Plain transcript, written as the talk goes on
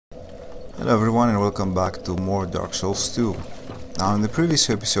Hello everyone and welcome back to more Dark Souls 2. Now in the previous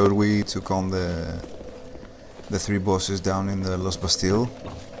episode we took on the three bosses down in the Los Bastille.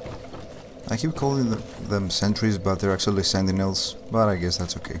 I keep calling them sentries, but they're actually sentinels, but I guess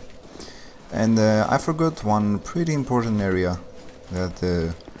that's okay. And I forgot one pretty important area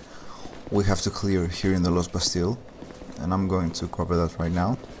that we have to clear here in the Los Bastille, and I'm going to cover that right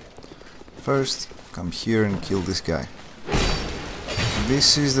now. First, come here and kill this guy.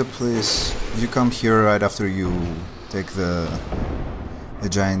 This is the place. You come here right after you take the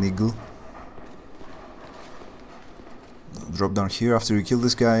giant eagle. Drop down here after you kill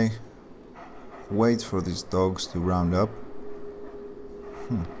this guy. Wait for these dogs to round up.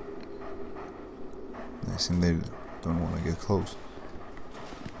 I think they don't want to get close.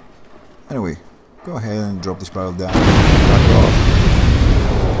 Anyway, go ahead and drop this barrel down. Back off.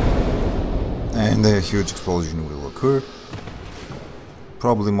 And a huge explosion will occur.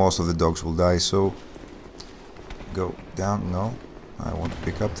 Probably most of the dogs will die, so go down. No, I want to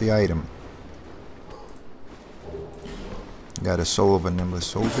pick up the item. Got a soul of a nameless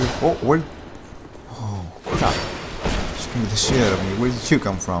soldier. Oh, where? Oh, crap. Scared the shit out of me. Where did you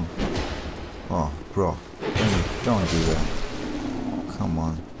come from? Oh, bro. Don't do that. Come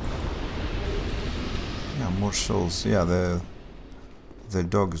on. Yeah, more souls. Yeah, the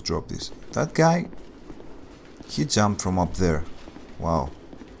dogs dropped this. That guy, he jumped from up there. Wow,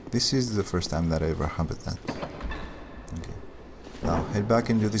 this is the first time that ever happened that. Okay, now head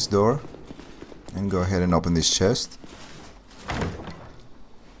back into this door and go ahead and open this chest.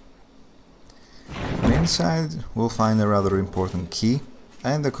 And inside we'll find a rather important key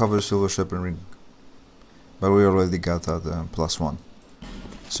and the covered silver serpent ring. But we already got that +1.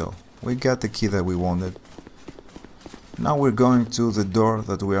 So we got the key that we wanted. Now we're going to the door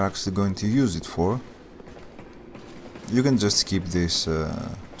that we're actually going to use it for. You can just skip this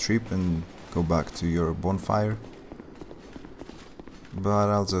trip and go back to your bonfire, but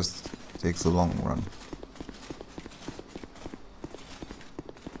I'll just take the long run.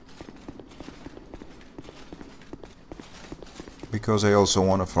 Because I also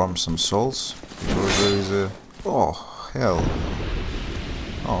want to farm some souls, because there is a... oh, hell.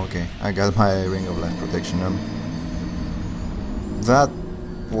 Oh, okay, I got my Ring of Life Protection. That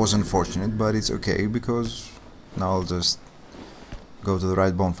was unfortunate, but it's okay, because now I'll just go to the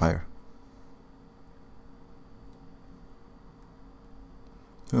right bonfire.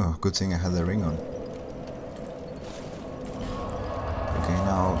 Oh, good thing I had the ring on. Okay,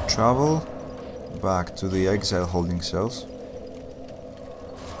 now travel back to the exile holding cells.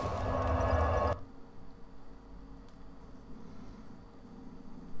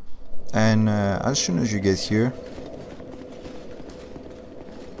 And as soon as you get here,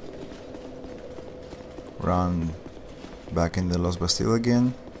 run back in the Los Bastille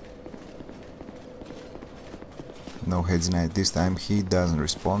again. No Heads Knight this time, he doesn't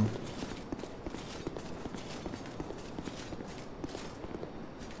respawn.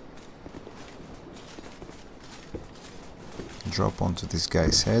 Drop onto this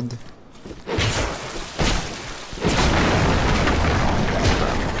guy's head.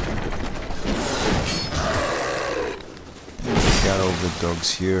 And we got all the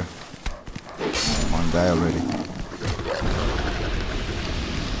dogs here. Come on, die already.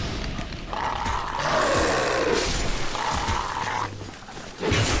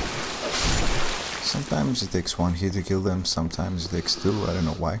 Sometimes it takes one hit to kill them, sometimes it takes two, I don't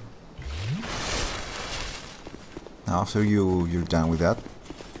know why. Now after you're done with that,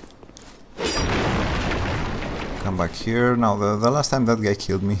 come back here. Now the last time that guy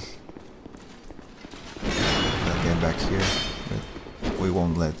killed me, that guy back here, but we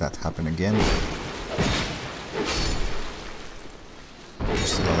won't let that happen again.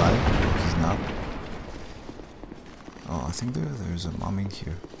 He's still alive? He's not. Oh, I think there's a mummy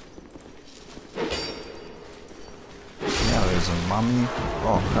here. Yeah, there's a mummy.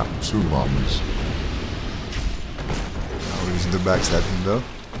 Oh crap. 2 mummies. No reason to backstab him though.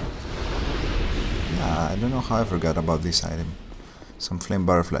 Yeah, I don't know how I forgot about this item. Some flame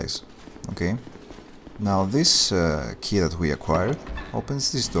butterflies. Okay. Now this key that we acquired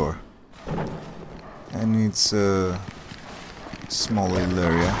opens this door. And it's a small little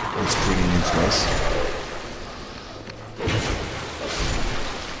area. It's pretty new to us.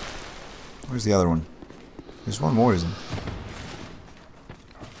 Where's the other one? There's one more, isn't it?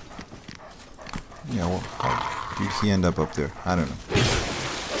 Yeah, well, how did he end up there? I don't know.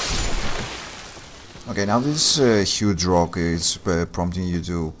 Okay, now this huge rock is prompting you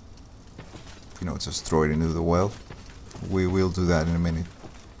to, you know, just throw it into the well. We will do that in a minute.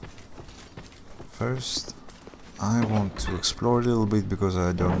 First, I want to explore a little bit because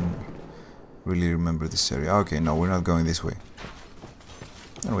I don't really remember this area. Okay, no, we're not going this way.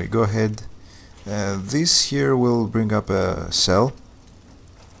 Anyway, go ahead. This here will bring up a cell.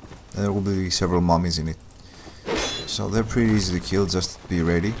 There will be several mummies in it. So they're pretty easy to kill, just be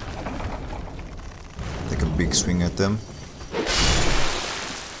ready. Take a big swing at them.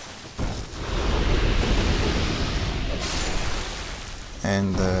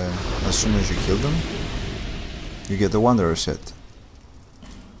 And as soon as you kill them, you get the Wanderer set.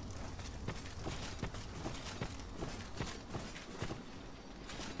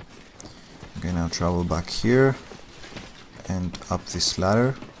 Okay, now travel back here and up this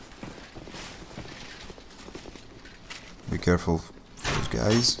ladder. Be careful for those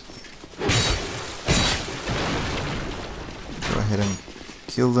guys. Go ahead and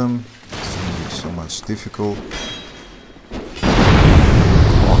kill them. It's going to be so much difficult.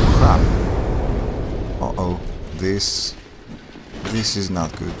 Oh crap! Uh-oh, this is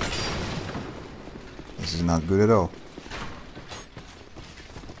not good. This is not good at all.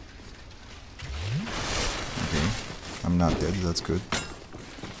 Okay, I'm not dead, that's good.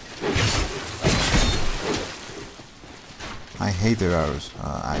 I hate their arrows,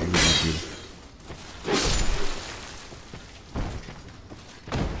 I really do.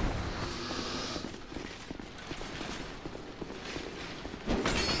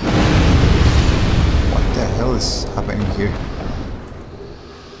 What the hell is happening here?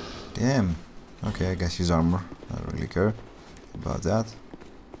 Damn. Okay, I guess he's armor. I don't really care about that.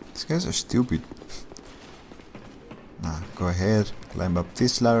 These guys are stupid. Nah, go ahead, climb up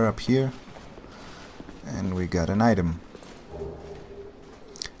this ladder up here. And we got an item.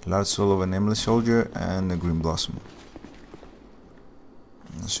 Large soul of a nameless soldier and a green blossom.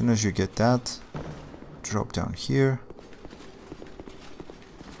 As soon as you get that, drop down here.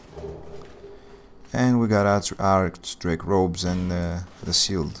 And we got arcs, drake robes and the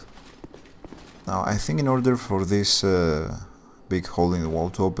shield. Now I think in order for this big hole in the wall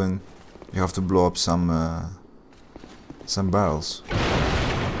to open, you have to blow up some barrels.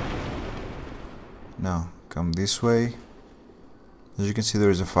 Now come this way. As you can see, there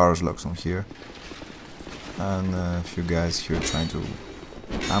is a Pharaoh's Lockstone here, and a few guys here trying to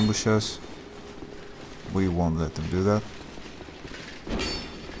ambush us. We won't let them do that.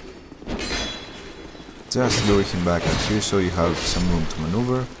 Just lure him back out here so you have some room to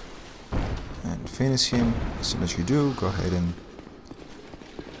maneuver and finish him. As soon as you do, go ahead and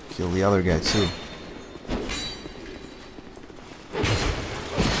kill the other guy too.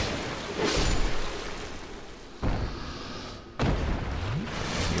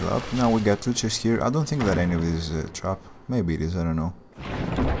 Up. Now we got two chests here. I don't think that any of this is a trap. Maybe it is, I don't know.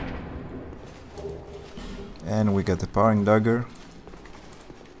 And we got the powering dagger.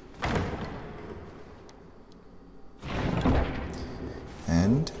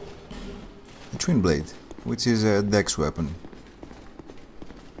 And a twin blade, which is a dex weapon.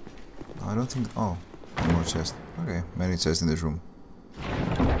 I don't think... oh, one more chest. Okay, many chests in this room.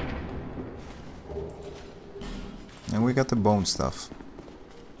 And we got the bone stuff.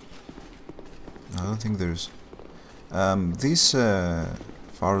 I don't think there's... this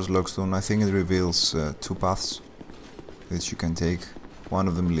Pharaoh's Lockstone, I think it reveals two paths that you can take. One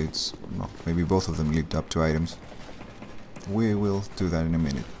of them leads... no, maybe both of them lead up to items. We will do that in a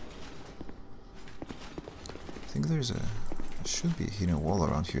minute. I think there's a... there should be a hidden wall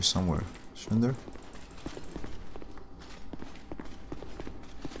around here somewhere, shouldn't there?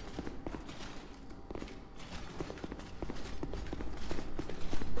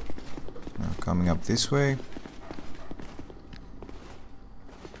 Coming up this way,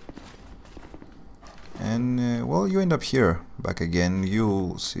 and well, you end up here, back again.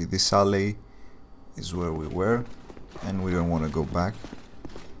 You'll see this alley is where we were, and we don't want to go back.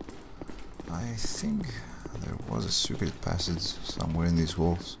 I think there was a secret passage somewhere in these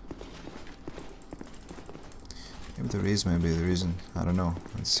walls. Maybe there is, maybe there isn't, I don't know,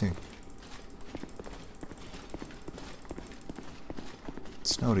 let's see.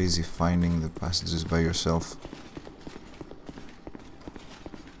 It's not easy finding the passages by yourself.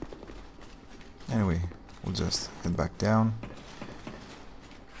 Anyway, we'll just head back down.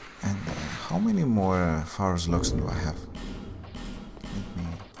 And how many more Pharaoh's Lockstone do I have?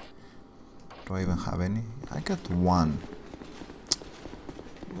 Do I even have any? I got one.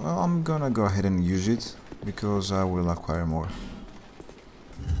 Well, I'm gonna go ahead and use it, because I will acquire more.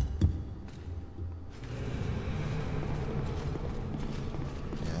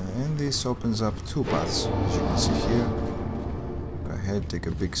 And this opens up two paths, as you can see here. Go ahead, take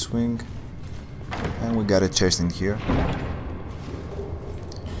a big swing, and we got a chest in here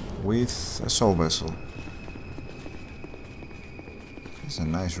with a soul vessel. It's a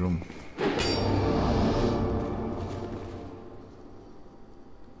nice room.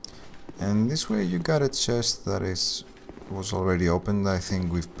 And this way you got a chest that was already opened. I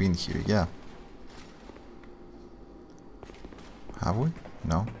think we've been here, yeah. Have we?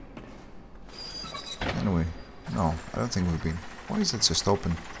 No. Anyway, no, I don't think we've been. Why is it just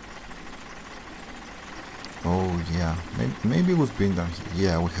open? Oh yeah, maybe we've been down here.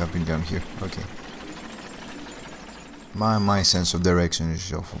 Yeah, we have been down here. Okay. My sense of direction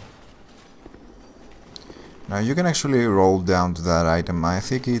is awful. Now you can actually roll down to that item. I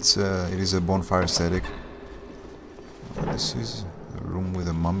think it is a bonfire aesthetic. This is a room with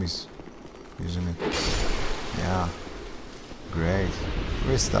the mummies, isn't it? Yeah. Great.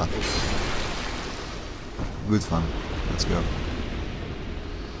 Great stuff. Good fun. Let's go.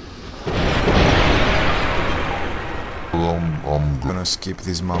 I'm gonna skip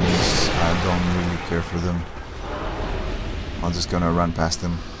these mummies. I don't really care for them. I'm just gonna run past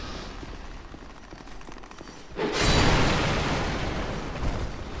them.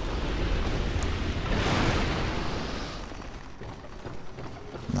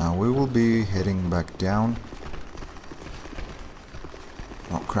 Now we will be heading back down.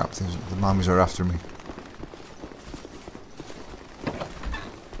 Oh crap, the mummies are after me.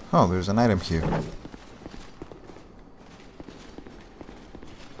 Oh, there's an item here.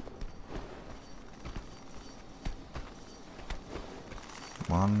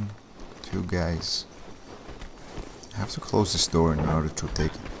 One, two guys. I have to close this door in order to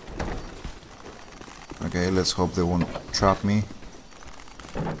take it. Okay, let's hope they won't trap me.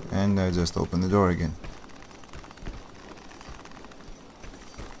 And I just open the door again.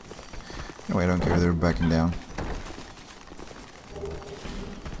 Anyway, I don't care, they're backing down.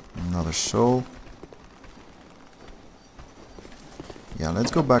 Another soul. Yeah, let's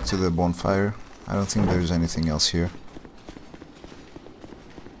go back to the bonfire. I don't think there's anything else here.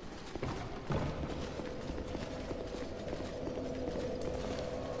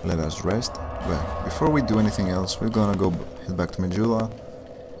 Let us rest. But before we do anything else, we're gonna go head back to Medulla,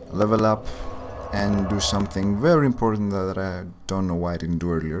 level up, and do something very important that I don't know why I didn't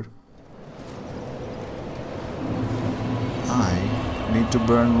do earlier. I need to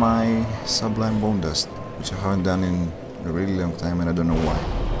burn my sublime bone dust, which I haven't done in a really long time and I don't know why.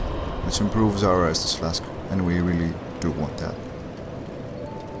 Which improves our Estus flask, and we really do want that.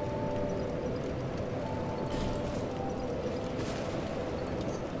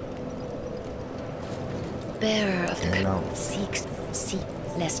 Bearer of the seek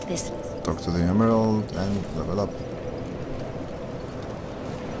lest this. Talk to the emerald and level up.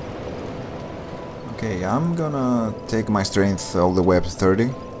 Okay, I'm gonna take my strength all the way up to 30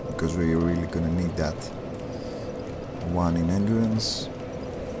 because we're really gonna need that. One in endurance.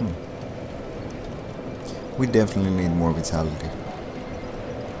 We definitely need more vitality.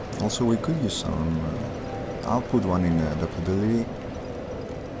 Also, we could use some. I'll put one in adaptability.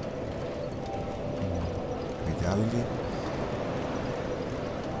 Vitality.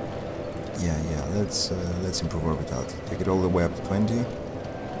 Yeah. Let's improve our vitality. Take it all the way up to 20.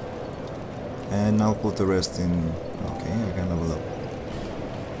 And I'll put the rest in. Okay, I can level up.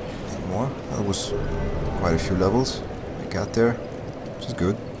 And more. That was quite a few levels. I got there, which is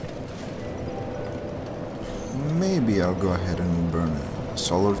good. Maybe I'll go ahead and burn a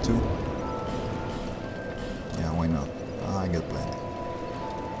soul or two. Yeah, why not? I get plenty.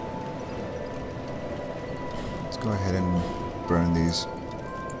 Let's go ahead and burn these.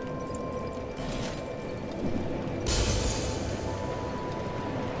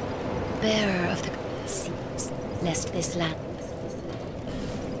 Bearer of the seas, lest this land.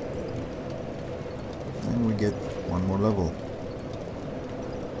 And we get one more level.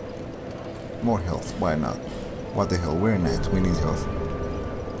 More health, why not? What the hell, we're knights, we need health.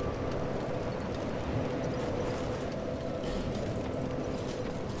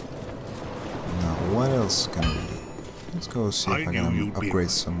 Now, what else can we do? Let's go see if I can upgrade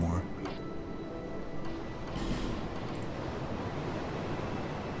some more.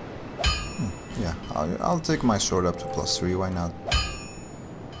 Yeah, I'll take my sword up to +3, why not?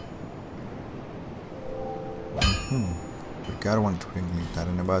 We got one twinkling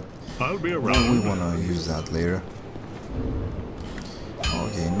titan, but we wanna use that later.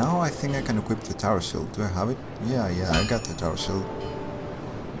 Okay, now I think I can equip the tower shield. Do I have it? Yeah, I got the tower shield.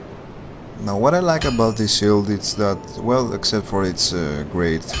 Now what I like about this shield is that, well, except for its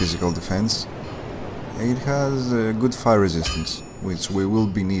great physical defense, it has good fire resistance, which we will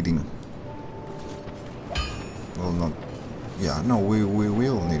be needing. Well, not... yeah, no, we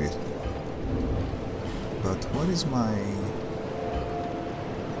will need it. But what is my...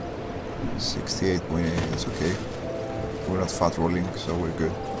 68.8, that's okay. We're not fat rolling, so we're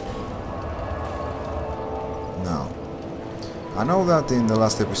good. Now, I know that in the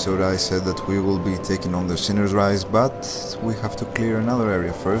last episode I said that we will be taking on the Sinner's Rise, but we have to clear another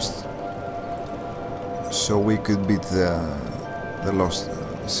area first, so we could beat the Lost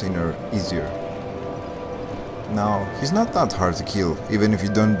Sinner easier. Now, he's not that hard to kill. Even if you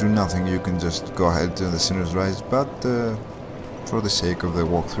don't do nothing, you can just go ahead to the Sinner's Rise, but for the sake of the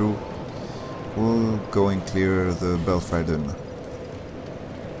walkthrough, we'll go and clear the Belfry Gargoyles,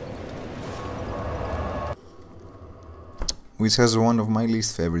 which has one of my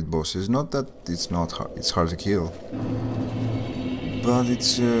least favorite bosses. Not that it's not hard, it's hard to kill, but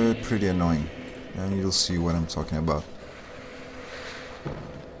it's pretty annoying, and you'll see what I'm talking about.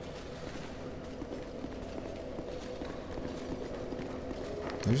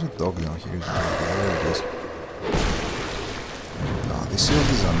 There's a dog down here. There it is. Oh, this shield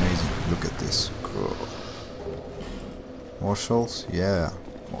is amazing. Look at this. Cool. More souls? Yeah,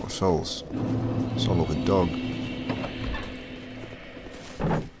 more souls. Soul of a dog.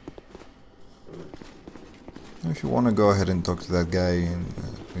 If you want to go ahead and talk to that guy and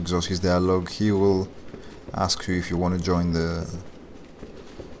exhaust his dialogue, he will ask you if you want to join the...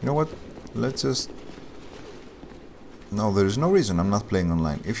 You know what? Let's just... No, there is no reason. I'm not playing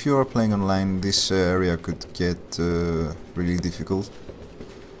online. If you are playing online, this area could get really difficult.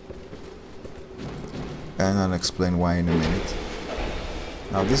 And I'll explain why in a minute.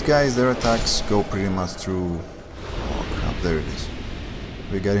 Now these guys, their attacks go pretty much through... Oh crap, there it is.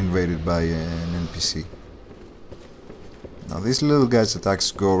 We got invaded by an NPC. Now these little guys'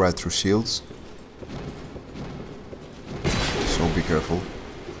 attacks go right through shields, so be careful.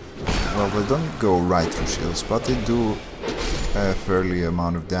 Well, they don't go right through shields, but they do a fairly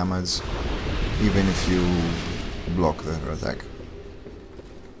amount of damage, even if you block their attack.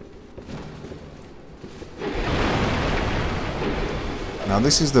 Now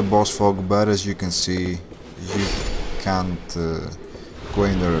this is the boss fog, but as you can see, you can't go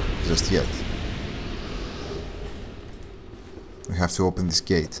in there just yet. We have to open this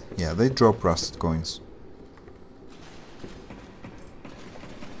gate. Yeah, they drop rusted coins.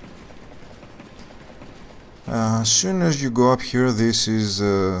 As soon as you go up here, this is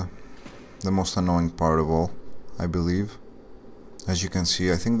the most annoying part of all, I believe. As you can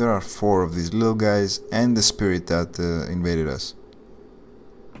see, I think there are 4 of these little guys and the spirit that invaded us.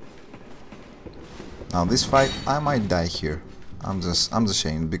 Now this fight, I might die here. I'm just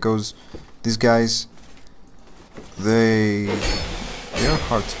ashamed, because these guys, they're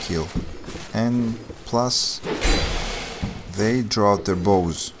hard to kill, and plus they draw out their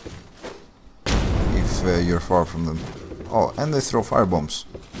bows if you're far from them. Oh, and they throw firebombs.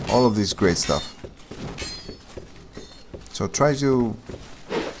 All of this great stuff. So try to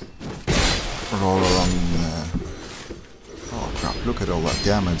roll around. Oh crap, look at all that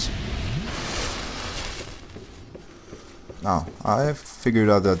damage. Now, I figured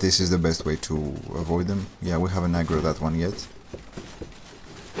out that this is the best way to avoid them. Yeah, we haven't aggroed that one yet.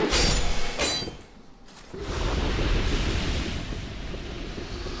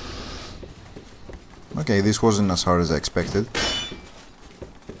 Okay, this wasn't as hard as I expected.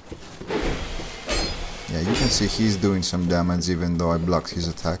 Yeah, you can see he's doing some damage even though I blocked his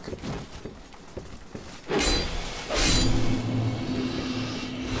attack.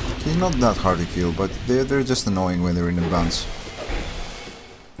 He's not that hard to kill, but they're just annoying when they're in a bounce.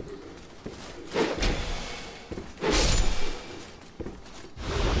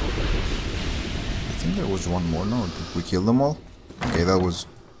 I think there was one more. No, did we kill them all? Okay, that was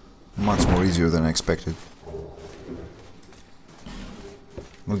much more easier than I expected.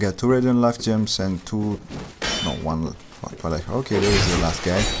 We got 2 radiant life gems and 2... No, 1 life. Okay, there is the last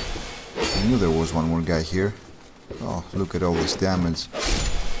guy. I knew there was one more guy here. Oh, look at all this damage.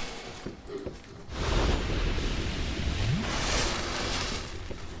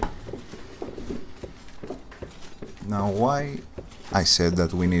 Now, why I said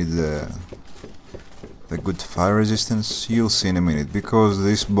that we need the good fire resistance, you'll see in a minute, because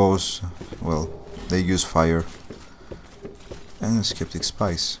this boss, well, they use fire and skeptic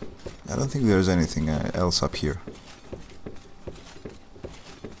spice. I don't think there's anything else up here.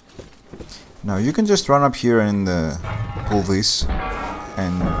 Now you can just run up here and pull this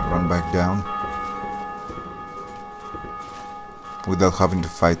and run back down without having to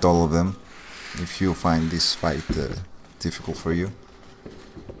fight all of them, if you find this fight difficult for you.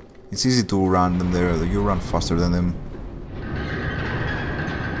 It's easy to run them there, you run faster than them.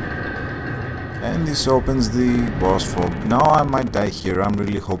 And this opens the boss fog. Now I might die here. I'm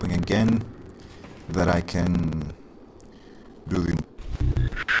really hoping again that I can do the...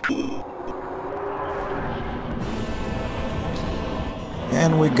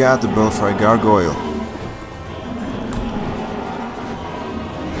 And we got the Belfry Gargoyle.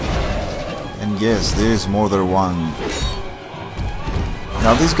 Yes, there is more than one.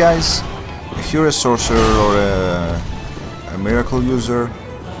 Now these guys, if you're a sorcerer or a miracle user,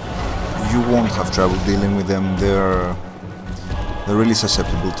 you won't have trouble dealing with them. They're really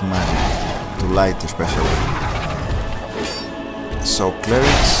susceptible to magic, to light especially. So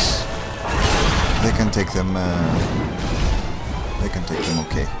clerics, they can take them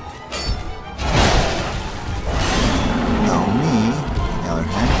okay. Now me, on the other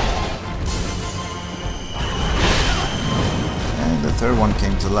hand, and the third one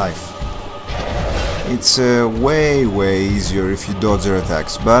came to life. It's way easier if you dodge their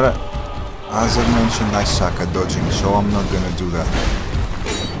attacks, but as I mentioned, I suck at dodging, so I'm not gonna do that.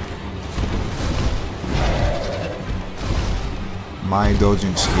 My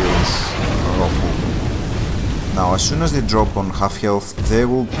dodging skills are awful. Now, as soon as they drop on half health, they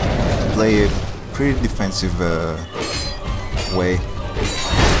will play a pretty defensive way.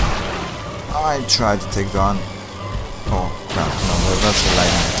 I tried to take down. Oh crap! No, that's a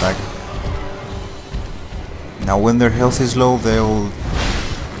lightning attack. Now, when their health is low, they'll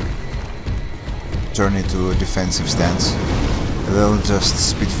turn into a defensive stance. They'll just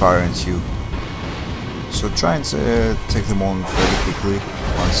spitfire at you. So try and take them on fairly quickly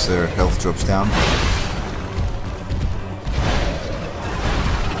once their health drops down.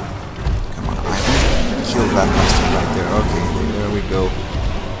 Come on, I can kill that bastard right there. Okay, there we go.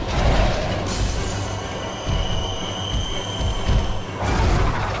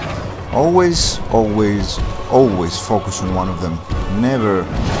 Always focus on one of them. Never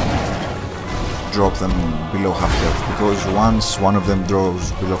drop them below half health, because once one of them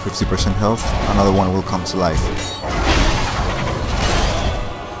drops below 50% health, another one will come to life.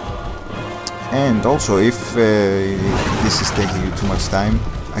 And also, if this is taking you too much time,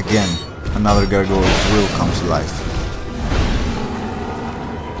 again, another gargoyle will come to life.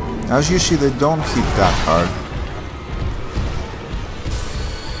 As you see, they don't hit that hard.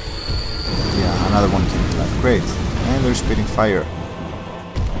 Yeah, another one came to life. Great. And they're spitting fire.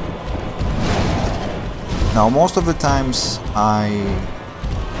 Now, most of the times I've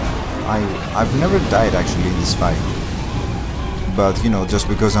never died actually in this fight, but you know, just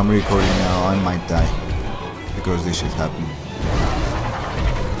because I'm recording now, I might die because this shit happened.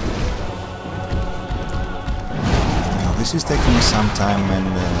 Now, this is taking me some time,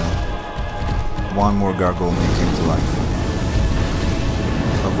 and one more gargoyle may come to life.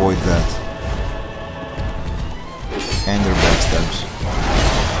 Avoid that. And their backstabs.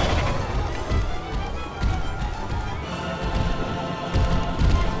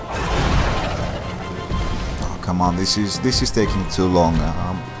 Come on, this is taking too long.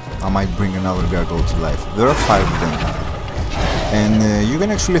 I might bring another gargoyle to life. There are 5 of them, and you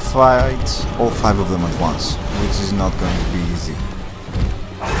can actually fight all 5 of them at once, which is not going to be easy.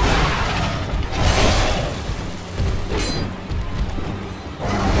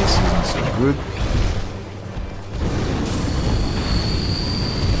 This isn't so good.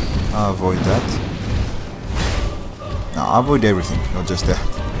 I'll avoid that. No, I'll avoid everything, not just that.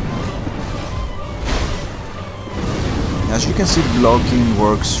 As you can see, blocking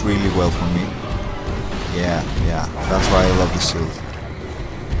works really well for me. Yeah, that's why I love the shield.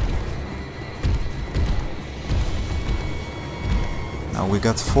 Now we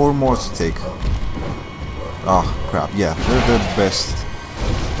got 4 more to take. Oh crap, yeah, they're the best.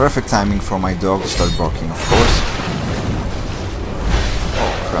 Perfect timing for my dog to start barking, of course.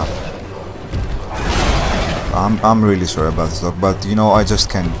 Oh crap. I'm really sorry about this dog, but you know, I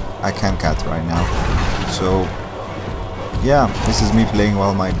can't cat right now. So yeah, this is me playing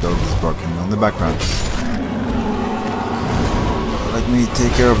while my dog is barking on the background. Let me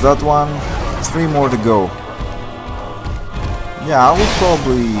take care of that one. 3 more to go. Yeah, I will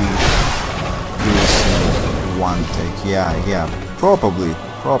probably do this in 1 take. Yeah, probably,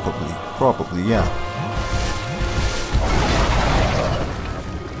 yeah.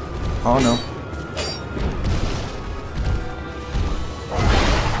 Oh no.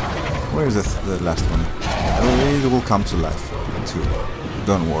 Where's the last one? It will come to life too.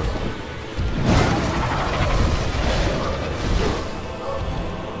 Don't worry.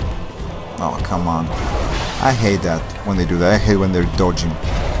 Oh, come on. I hate that when they do that. I hate when they're dodging.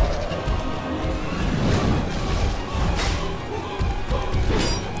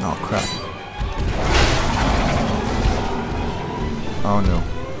 Oh, crap. Oh, no.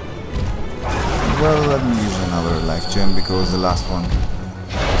 Well, let me use another life gem because the last one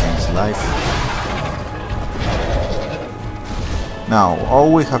came to life. Now,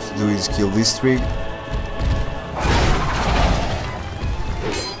 all we have to do is kill these 3.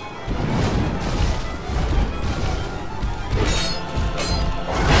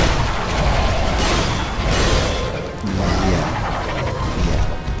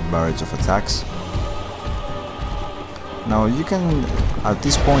 barrage of attacks. Now you can, at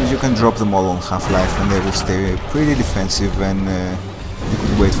this point you can drop them all on half-life and they will stay pretty defensive, and you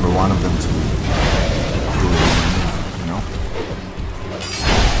could wait for one of them to move, you know.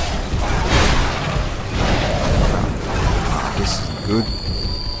 This is good.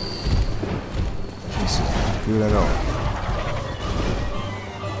 This is not good at all.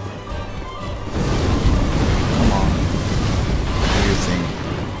 Come on. What do you think?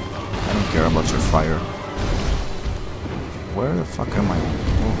 I don't care about your fire. Where the fuck am I?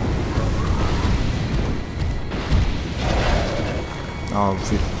 Oh,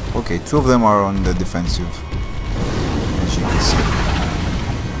 okay, two of them are on the defensive, as you can see.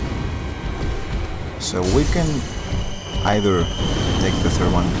 So we can either take the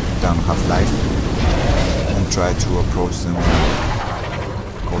third one down half-life and try to approach them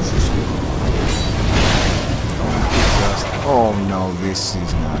cautiously. Oh no, this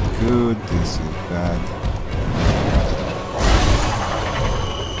is not good, this is bad.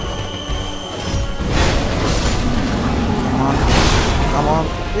 Come on,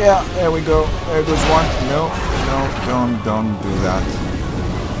 yeah, there we go. There goes one. No, don't do that.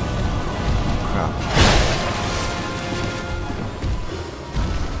 Crap.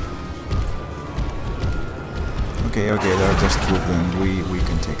 Okay, there are just two of them. We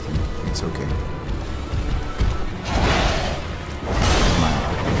can take them. It's okay.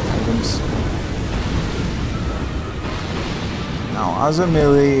 Items. Now, as a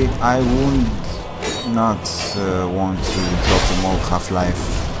melee, I won't not want to drop them all half-life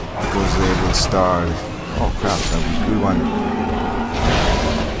because they will start. Oh crap, that was a good one.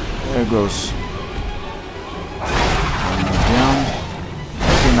 There goes. Down.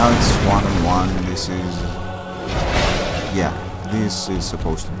 Okay, now it's 1-on-1. This is, yeah, this is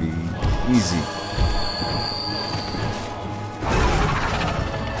supposed to be easy.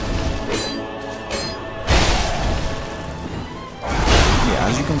 Yeah,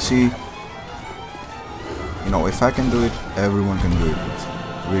 as you can see, you know, if I can do it, everyone can do it.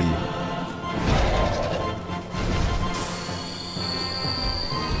 Really.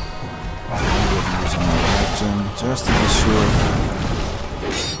 I'm using my action just to be sure.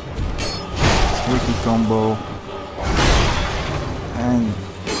 3-hit combo. And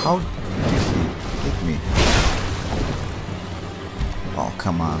how did he hit me? Oh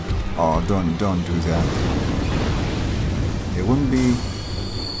come on! Oh, don't do that. It wouldn't be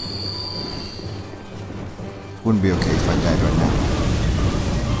okay if I died right now.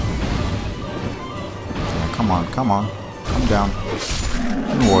 Yeah, come on, calm down.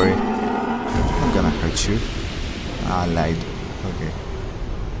 Don't worry, I'm gonna hurt you. I lied. Okay.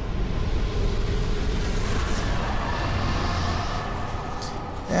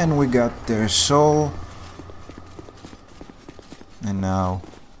 And we got their soul. And now,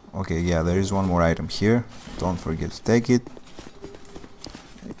 okay, yeah, there is one more item here. Don't forget to take it.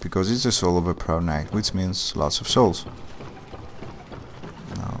 Because it's the soul of a proud knight, which means lots of souls.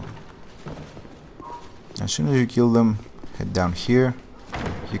 Now, as soon as you kill them, head down here.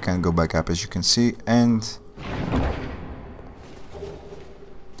 You can go back up, as you can see, and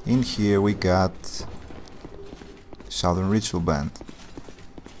in here we got Southern Ritual Band.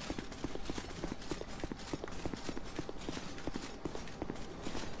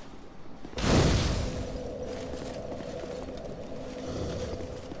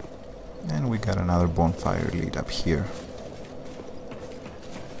 And we got another bonfire lit up here.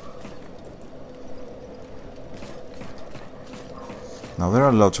 Now there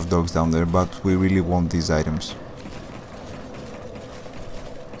are lots of dogs down there, but we really want these items.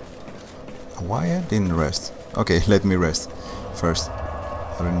 Why I didn't rest? Okay, let me rest first.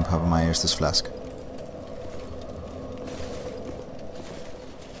 I didn't have my Estus flask.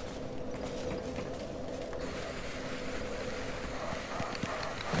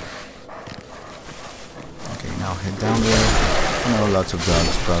 Okay, now head down there. I know lots of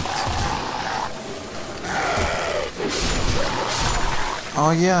dogs, but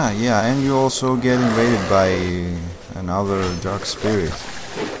oh yeah, and you also get invaded by another dark spirit.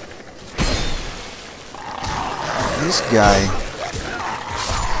 This guy,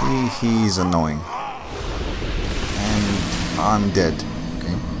 he's annoying. And I'm dead,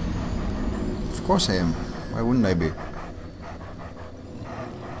 okay? Of course I am. Why wouldn't I be?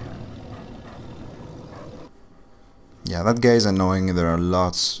 Yeah, that guy is annoying. There are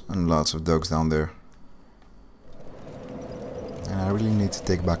lots and lots of dogs down there. And I really need to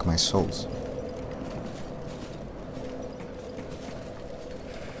take back my souls.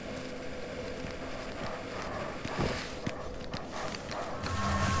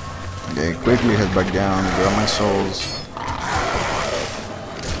 Okay, quickly head back down, grab my souls.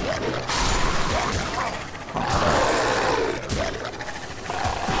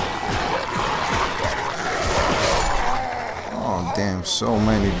 Damn, so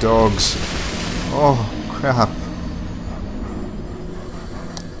many dogs. Oh, crap.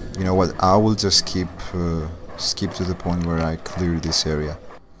 You know what, I will just skip to the point where I clear this area,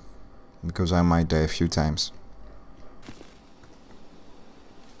 because I might die a few times.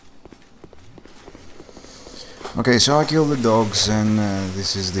 Okay, so I killed the dogs, and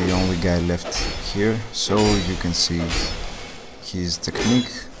this is the only guy left here, so you can see his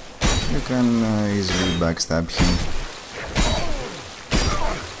technique. You can easily backstab him,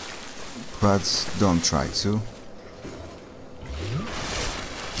 but don't try to.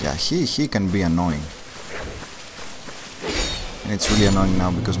 Yeah, he can be annoying. And it's really annoying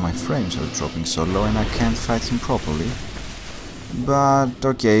now because my frames are dropping so low and I can't fight him properly. But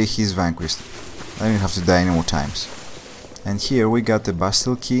okay, he's vanquished. I didn't have to die any more times. And here we got the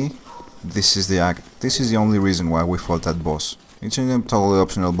Bastille key. This is the only reason why we fought that boss. It's a totally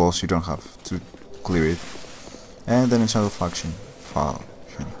optional boss, you don't have to clear it. And then it's another faction.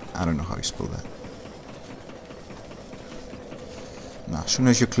 I don't know how you spell that. Now, as soon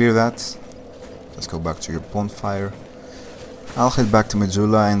as you clear that, let's go back to your bonfire. I'll head back to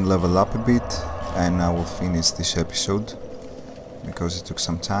Missoula and level up a bit, and I will finish this episode because it took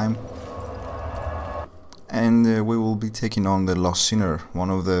some time. And we will be taking on the Lost Sinner,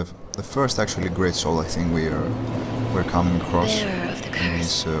 one of the first actually great soul I think we're coming across in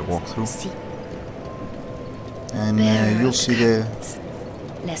this walkthrough. And you'll see the...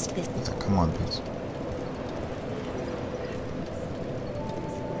 come on, please.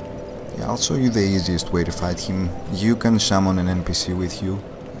 Yeah, I'll show you the easiest way to fight him. You can summon an NPC with you.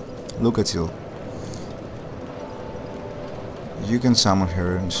 Look at you. You can summon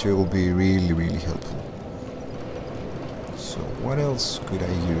her and she will be really helpful. So what else could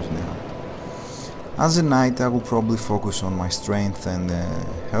I use now? As a knight I will probably focus on my strength and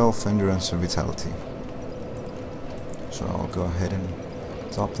health, endurance and vitality. So I'll go ahead and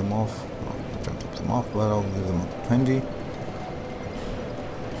top them off. Well, I don't top them off, but I'll leave them at 20.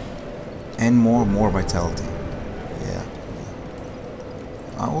 And more vitality. Yeah.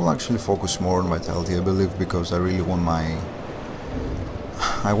 I will actually focus more on vitality, I believe, because I really want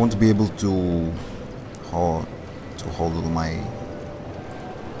I want to be able to hold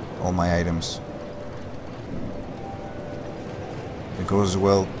all my items. Because,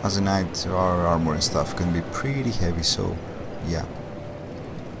 well, as a knight, our armor and stuff can be pretty heavy, so yeah.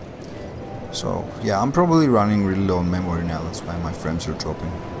 So yeah, I'm probably running really low on memory now, that's why my frames are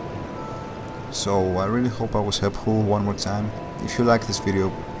dropping. So I really hope I was helpful one more time. If you like this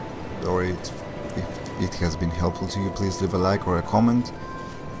video, or if it has been helpful to you, please leave a like or a comment.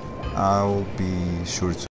 I'll be sure to